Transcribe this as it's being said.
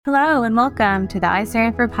Hello and welcome to the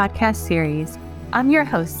iStanford podcast series. I'm your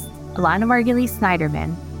host, Alana Margulies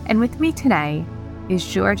Snyderman, and with me today is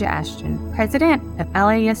George Ashton, president of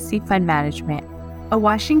LASC Fund Management, a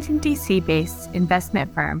Washington, D.C.-based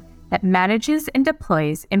investment firm that manages and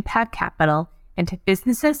deploys impact capital into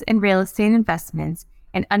businesses and real estate investments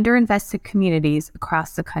in underinvested communities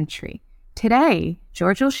across the country. Today,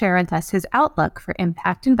 George will share with us his outlook for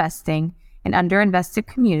impact investing in underinvested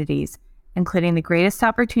communities, including the greatest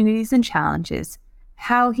opportunities and challenges,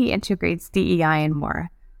 how he integrates DEI, and more.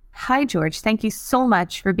 Hi, George. Thank you so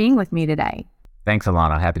much for being with me today. Thanks,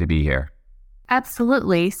 Alana. Happy to be here.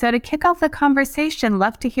 Absolutely. So to kick off the conversation,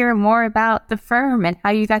 love to hear more about the firm and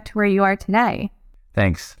how you got to where you are today.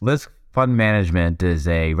 Thanks. LASC Fund Management is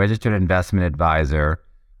a registered investment advisor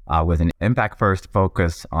with an impact-first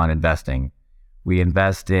focus on investing. We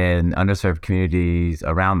invest in underserved communities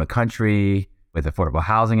around the country with affordable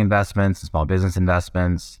housing investments and small business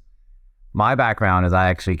investments. My background is I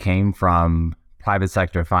actually came from private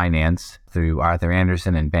sector finance through Arthur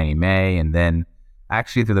Andersen and Fannie Mae, and then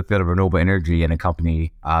actually through the field of renewable energy in a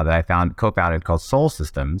company that I co-founded called Sol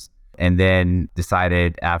Systems, and then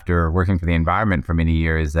decided after working for the environment for many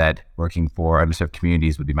years that working for underserved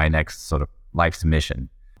communities would be my next sort of life's mission.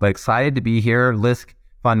 But excited to be here. LASC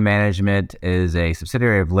Fund Management is a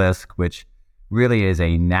subsidiary of LASC, which really is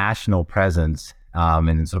a national presence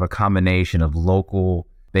and sort of a combination of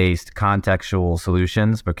local-based contextual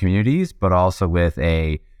solutions for communities, but also with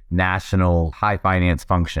a national high finance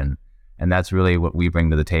function. And that's really what we bring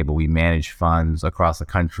to the table. We manage funds across the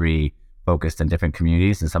country, focused in different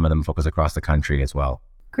communities, and some of them focus across the country as well.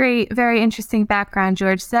 Great. Very interesting background,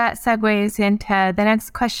 George. So that segues into the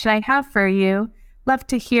next question I have for you. Love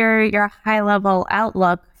to hear your high-level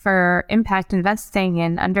outlook for impact investing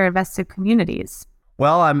in underinvested communities.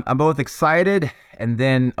 Well, I'm both excited and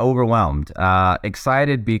then overwhelmed.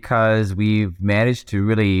 Excited because we've managed to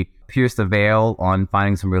really pierce the veil on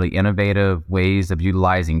finding some really innovative ways of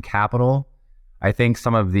utilizing capital. I think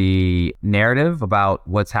some of the narrative about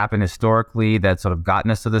what's happened historically that's sort of gotten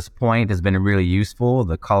us to this point has been really useful.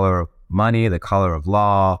 The color of money, the color of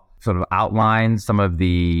law, sort of outlines some of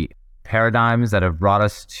the paradigms that have brought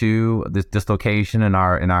us to this dislocation in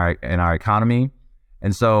our economy.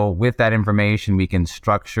 And so with that information, we can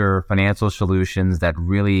structure financial solutions that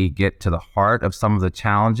really get to the heart of some of the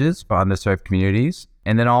challenges for underserved communities.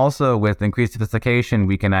 And then also with increased sophistication,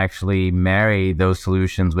 we can actually marry those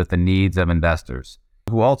solutions with the needs of investors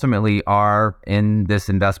who ultimately are in this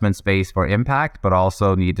investment space for impact, but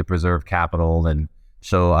also need to preserve capital and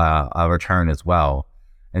show a return as well.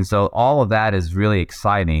 And so all of that is really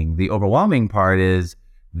exciting. The overwhelming part is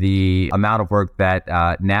the amount of work that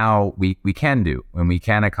now we can do and we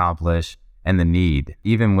can accomplish, and the need.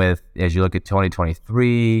 Even with, as you look at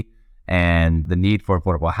 2023 and the need for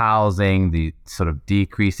affordable housing, the sort of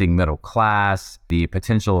decreasing middle class, the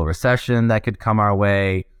potential recession that could come our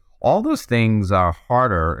way, all those things are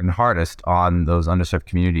harder and hardest on those underserved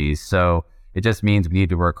communities. So it just means we need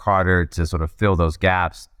to work harder to sort of fill those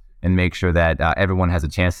gaps and make sure that everyone has a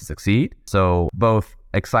chance to succeed. So both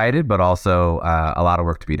excited, but also a lot of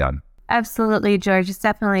work to be done. Absolutely, George. It's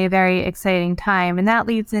definitely a very exciting time. And that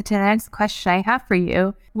leads into the next question I have for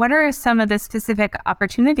you. What are some of the specific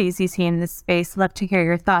opportunities you see in this space? Love to hear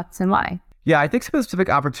your thoughts and why. Yeah, I think specific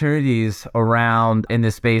opportunities around in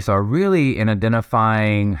this space are really in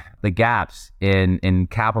identifying the gaps in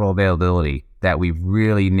capital availability that we've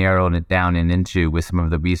really narrowed it down and into with some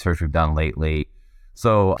of the research we've done lately.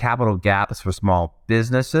 So capital gaps for small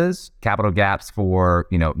businesses, capital gaps for,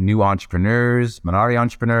 new entrepreneurs, minority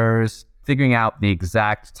entrepreneurs, figuring out the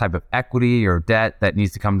exact type of equity or debt that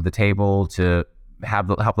needs to come to the table to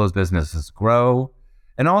help those businesses grow.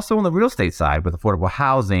 And also on the real estate side with affordable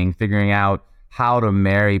housing, figuring out how to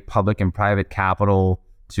marry public and private capital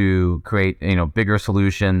to create, bigger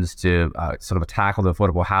solutions to sort of tackle the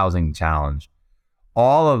affordable housing challenge.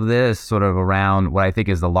 All of this sort of around what I think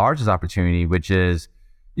is the largest opportunity, which is,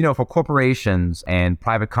 for corporations and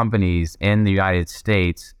private companies in the United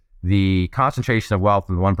States, the concentration of wealth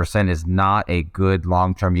of the 1% is not a good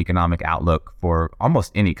long-term economic outlook for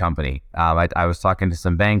almost any company. I was talking to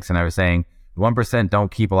some banks and I was saying 1%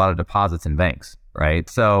 don't keep a lot of deposits in banks, right?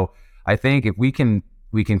 So I think if we can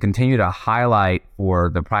continue to highlight for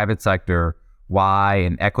the private sector why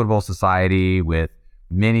an equitable society with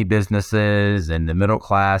many businesses and the middle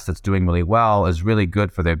class that's doing really well is really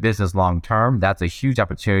good for their business long term, that's a huge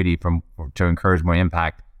opportunity to encourage more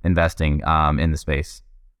impact investing in the space.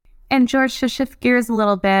 And George, to shift gears a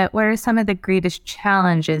little bit, what are some of the greatest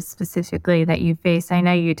challenges specifically that you face? I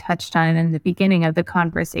know you touched on it in the beginning of the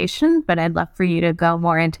conversation, but I'd love for you to go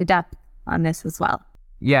more into depth on this as well.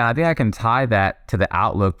 Yeah, I think I can tie that to the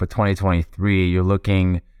outlook for 2023. You're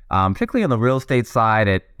looking, particularly on the real estate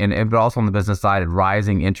side, but also on the business side, at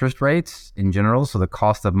rising interest rates in general. So the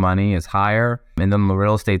cost of money is higher. And then on the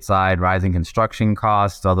real estate side, rising construction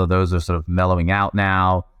costs, although those are sort of mellowing out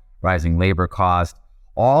now, rising labor costs.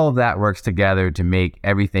 All of that works together to make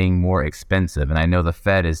everything more expensive. And I know the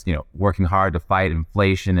Fed is, working hard to fight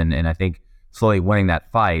inflation and I think slowly winning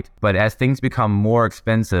that fight. But as things become more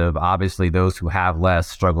expensive, obviously those who have less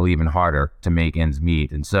struggle even harder to make ends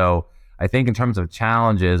meet. And so I think in terms of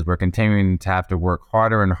challenges, we're continuing to have to work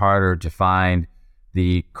harder and harder to find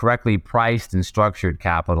the correctly priced and structured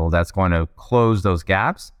capital that's going to close those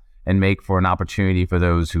gaps and make for an opportunity for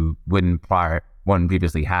those who wouldn't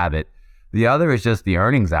previously have it. The other is just the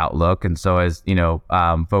earnings outlook. And so as,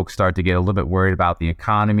 folks start to get a little bit worried about the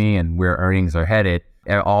economy and where earnings are headed,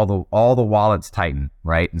 all the wallets tighten,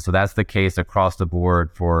 right? And so that's the case across the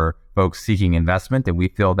board for folks seeking investment, and we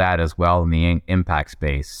feel that as well in the impact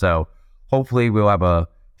space. So hopefully we'll have a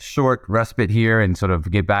short respite here and sort of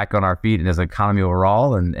get back on our feet and as an economy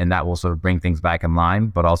overall, and that will sort of bring things back in line,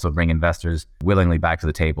 but also bring investors willingly back to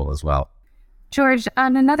the table as well. George,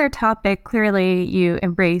 on another topic, clearly you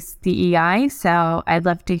embrace DEI, so I'd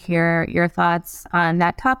love to hear your thoughts on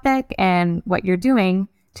that topic and what you're doing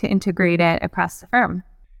to integrate it across the firm.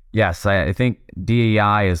 Yes, I think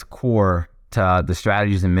DEI is core to the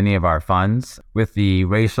strategies in many of our funds. With the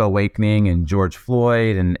racial awakening and George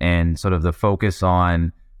Floyd and sort of the focus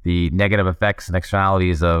on the negative effects and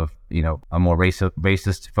externalities of, a more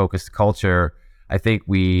racist focused culture, I think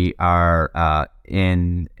we are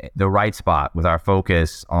in the right spot with our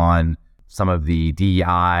focus on some of the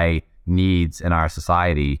DEI needs in our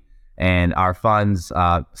society. And our funds,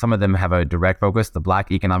 some of them have a direct focus. The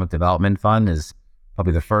Black Economic Development Fund is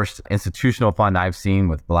probably the first institutional fund I've seen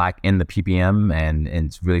with Black in the PPM, and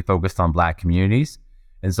it's really focused on Black communities.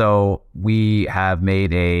 And so we have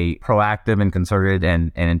made a proactive and concerted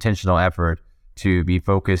and intentional effort to be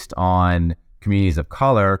focused on communities of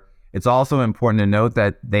color. It's also important to note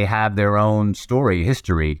that they have their own story,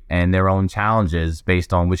 history, and their own challenges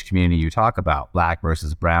based on which community you talk about, Black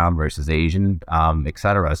versus Brown versus Asian, et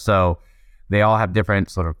cetera. So they all have different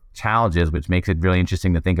sort of challenges, which makes it really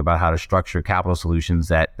interesting to think about how to structure capital solutions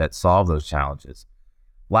that solve those challenges.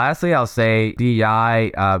 Lastly, I'll say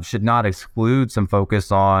DEI should not exclude some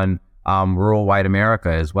focus on rural white America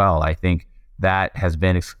as well. I think that has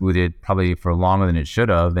been excluded probably for longer than it should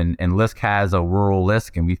have. And LISC has a rural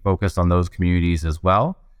LISC, and we focus on those communities as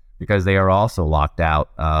well, because they are also locked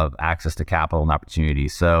out of access to capital and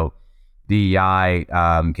opportunities. So DEI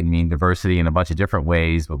can mean diversity in a bunch of different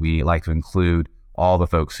ways, but we like to include all the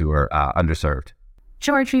folks who are underserved.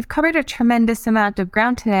 George, we've covered a tremendous amount of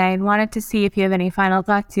ground today and wanted to see if you have any final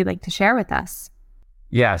thoughts you'd like to share with us.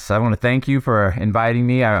 Yes, I want to thank you for inviting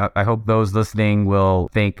me. I hope those listening will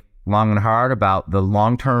think long and hard about the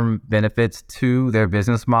long-term benefits to their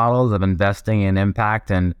business models of investing in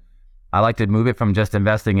impact. And I like to move it from just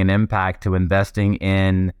investing in impact to investing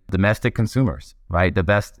in domestic consumers, right?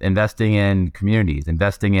 Investing in communities,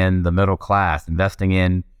 investing in the middle class, investing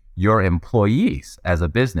in your employees as a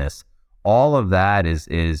business. All of that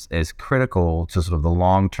is critical to sort of the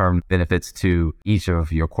long-term benefits to each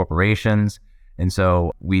of your corporations. And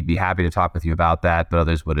so we'd be happy to talk with you about that, but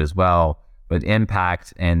others would as well. But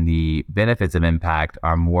impact and the benefits of impact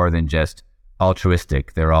are more than just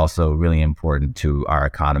altruistic. They're also really important to our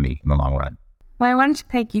economy in the long run. Well, I wanted to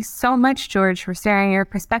thank you so much, George, for sharing your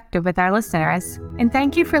perspective with our listeners. And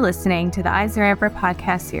thank you for listening to the Eyes Are Amber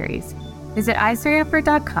podcast series. Visit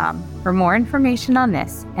eyesareamber.com for more information on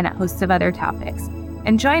this and a host of other topics.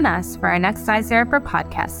 And join us for our next Eyes Are Amber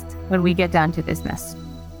podcast when we get down to business.